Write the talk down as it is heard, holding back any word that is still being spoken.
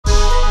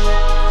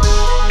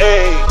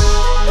Hey,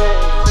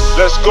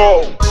 let's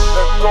go.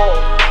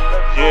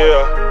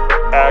 Yeah,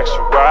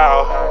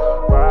 Aktual,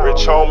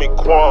 rich homie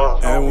Quan.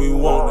 And we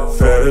want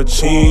that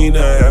fettuccine.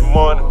 That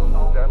money,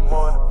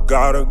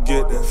 Gotta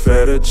get that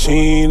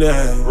fettuccine.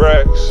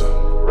 Rex.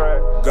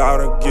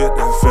 Gotta get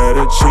that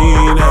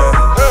fettuccine. I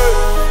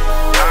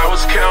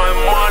was counting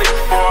money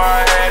before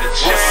I had a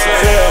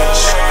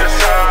chance.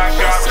 That's how I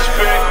got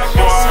respect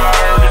before I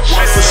earned a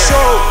chance. For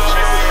sure.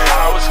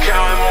 I was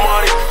counting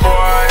money before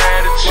I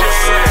had a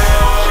chance.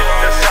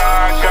 That's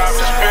how I got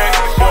respect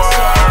before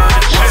I earned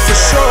a chance. For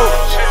sure.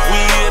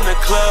 We in the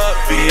club,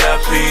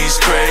 VIP's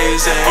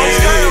crazy.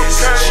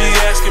 She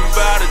asking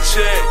about a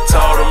check,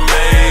 told her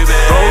maybe.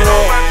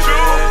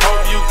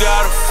 Hope you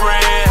got a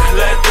friend,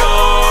 let go.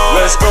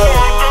 Let's go.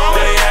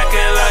 They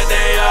acting like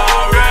they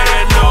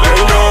already know.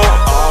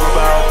 All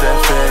about that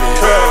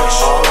fetish,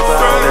 all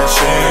about that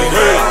chain,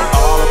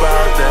 all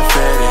about that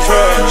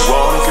fetish.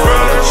 Wanna get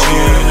that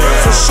chain,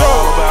 For sure.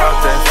 all about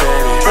that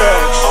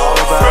fetish, all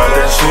about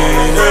that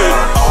chain,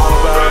 all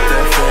about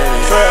that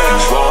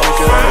fetish. Wanna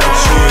get that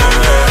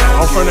chain.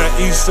 I'm from that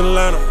East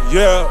Atlanta,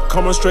 yeah.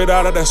 Coming straight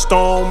out of that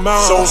Stone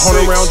Mountain. So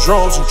 100 round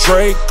drums and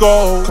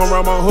Draco. Come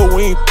around my hood,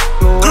 we ain't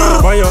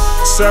around. My young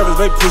savage,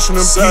 they pushing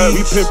them P's.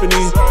 We pimping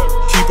these,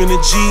 keeping the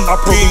G. I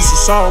produce a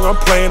song, I'm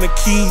playing the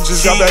keys.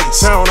 Just got back to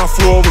town, I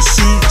flew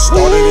overseas.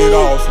 Started it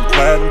off from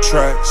platinum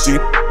tracks.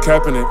 Deep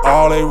capping it,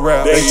 all they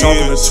rap. They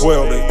talking to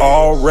 12, they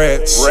all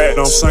rats. You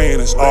know what I'm saying?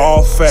 It's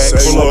all facts.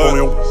 Pull up on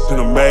your in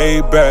a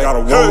Maybach. Got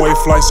a one-way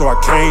flight, so I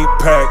can't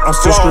pack. I'm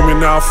still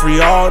screaming out, free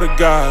all the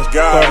guys.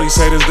 All these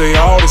haters, they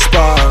all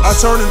despise. I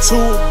turned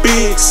into a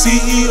big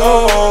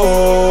CEO.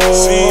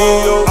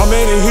 I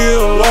made it here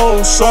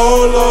alone,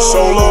 solo.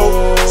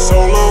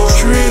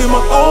 Created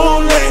my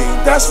own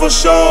lane, that's for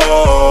sure.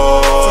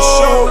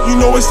 You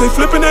know we stay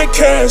flipping that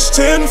cash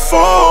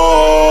tenfold.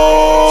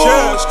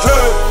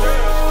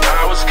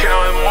 I was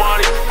counting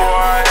money before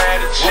I had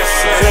a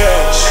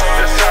chance.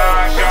 That's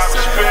how I got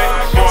respect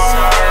before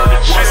I earned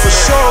a chance. For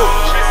sure.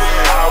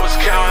 I was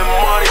counting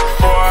money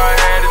before I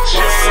had a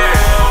chance.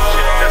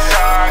 That's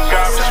how I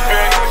got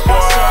respect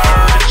before I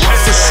earned a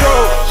chance. For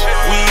sure.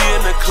 We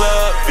in the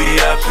club,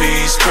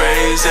 VIP's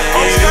crazy.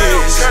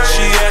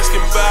 She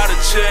asking about a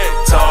check,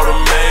 told her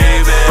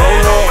maybe.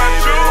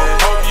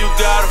 Hope you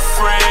got a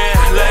friend,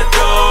 let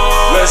go.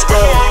 Let's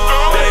go.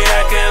 They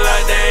acting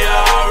like they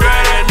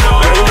already know.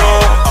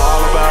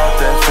 All about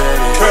that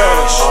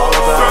fetish, all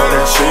about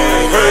that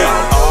chain,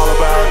 all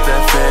about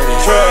that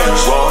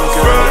fetish. Wanna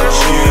get that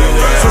chain,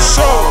 For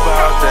sure. all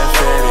about that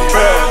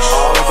fetish,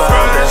 all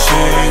about that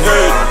chain,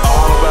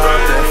 all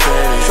about that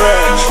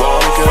fetish.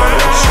 Wanna get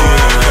that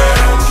chain.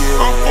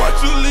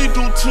 Unfortunately,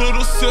 due to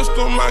the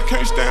system, I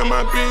can't stand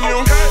my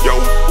BM. Yo,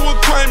 was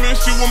claiming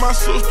she was my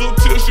sister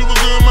till she was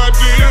in my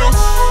DM.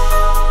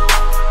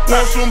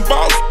 Want some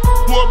boss,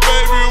 poor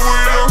baby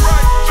with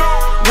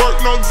work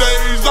no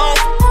days off,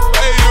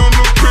 pay on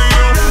the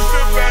PM.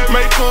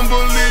 Make them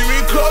believe me,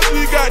 cause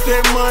we got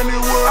that money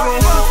with them.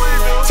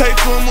 Take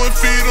them and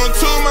feed them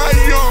to my